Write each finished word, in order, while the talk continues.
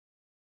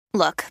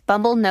Look,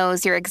 Bumble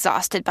knows you're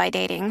exhausted by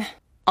dating.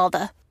 All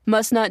the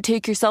must not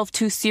take yourself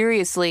too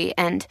seriously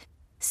and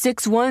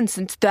 6'1"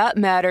 since that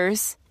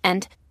matters.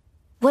 And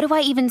what do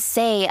I even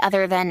say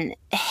other than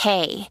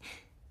hey?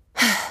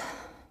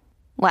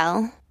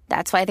 Well,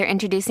 that's why they're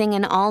introducing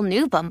an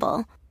all-new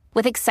Bumble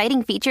with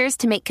exciting features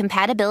to make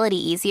compatibility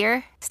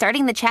easier,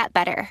 starting the chat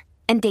better,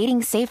 and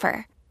dating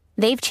safer.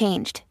 They've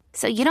changed,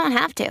 so you don't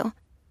have to.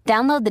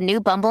 Download the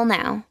new Bumble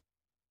now.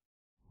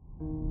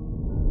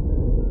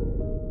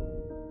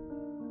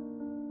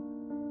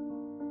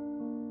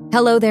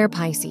 Hello there,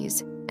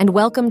 Pisces, and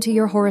welcome to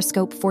your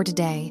horoscope for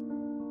today,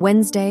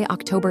 Wednesday,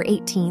 October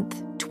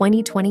 18th,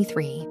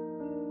 2023.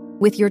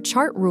 With your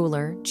chart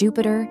ruler,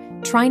 Jupiter,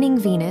 trining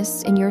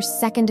Venus in your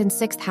 2nd and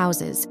 6th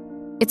houses,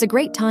 it's a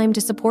great time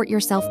to support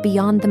yourself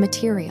beyond the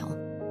material.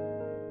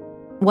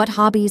 What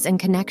hobbies and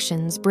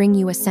connections bring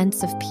you a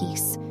sense of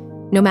peace?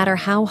 No matter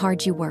how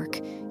hard you work,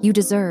 you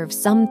deserve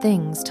some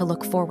things to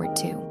look forward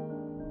to.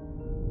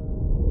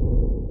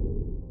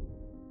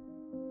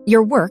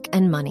 Your work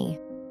and money.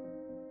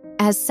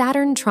 As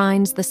Saturn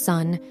trines the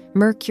Sun,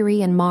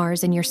 Mercury, and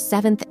Mars in your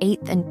 7th,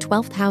 8th, and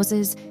 12th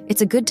houses,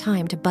 it's a good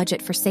time to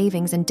budget for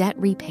savings and debt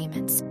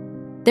repayments.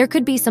 There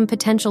could be some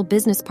potential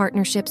business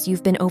partnerships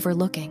you've been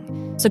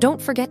overlooking, so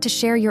don't forget to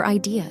share your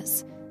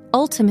ideas.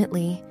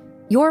 Ultimately,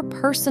 your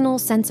personal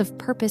sense of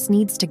purpose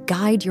needs to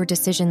guide your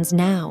decisions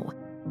now.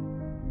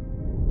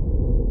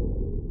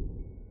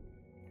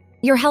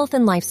 Your health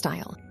and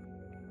lifestyle.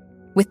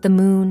 With the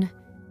Moon,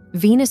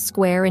 Venus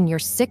square in your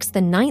 6th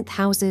and 9th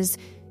houses,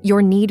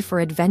 your need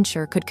for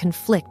adventure could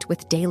conflict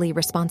with daily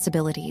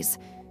responsibilities.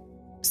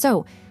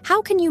 So,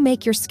 how can you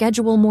make your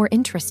schedule more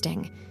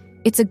interesting?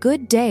 It's a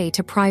good day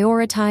to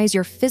prioritize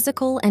your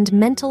physical and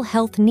mental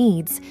health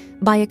needs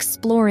by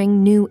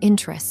exploring new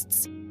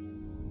interests.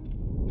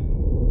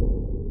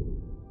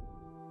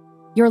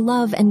 Your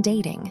love and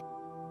dating.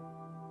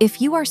 If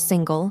you are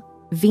single,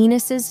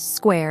 Venus's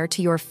square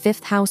to your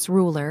 5th house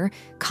ruler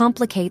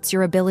complicates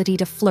your ability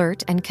to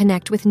flirt and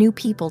connect with new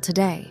people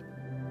today.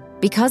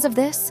 Because of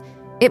this,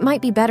 it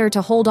might be better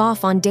to hold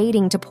off on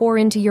dating to pour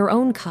into your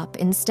own cup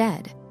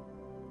instead.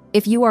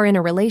 If you are in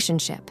a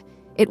relationship,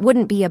 it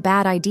wouldn't be a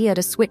bad idea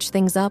to switch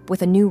things up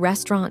with a new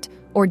restaurant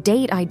or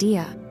date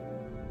idea.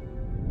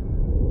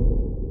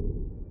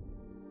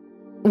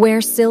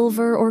 Wear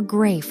silver or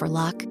gray for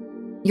luck.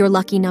 Your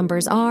lucky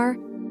numbers are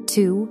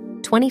 2,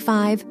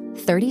 25,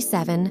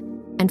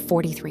 37, and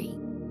 43.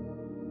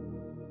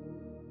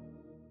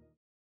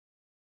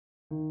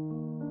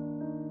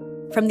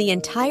 From the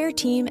entire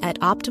team at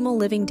Optimal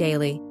Living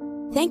Daily,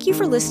 thank you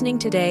for listening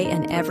today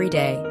and every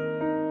day.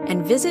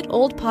 And visit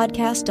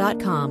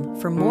oldpodcast.com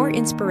for more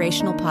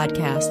inspirational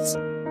podcasts.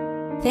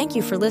 Thank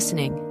you for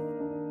listening.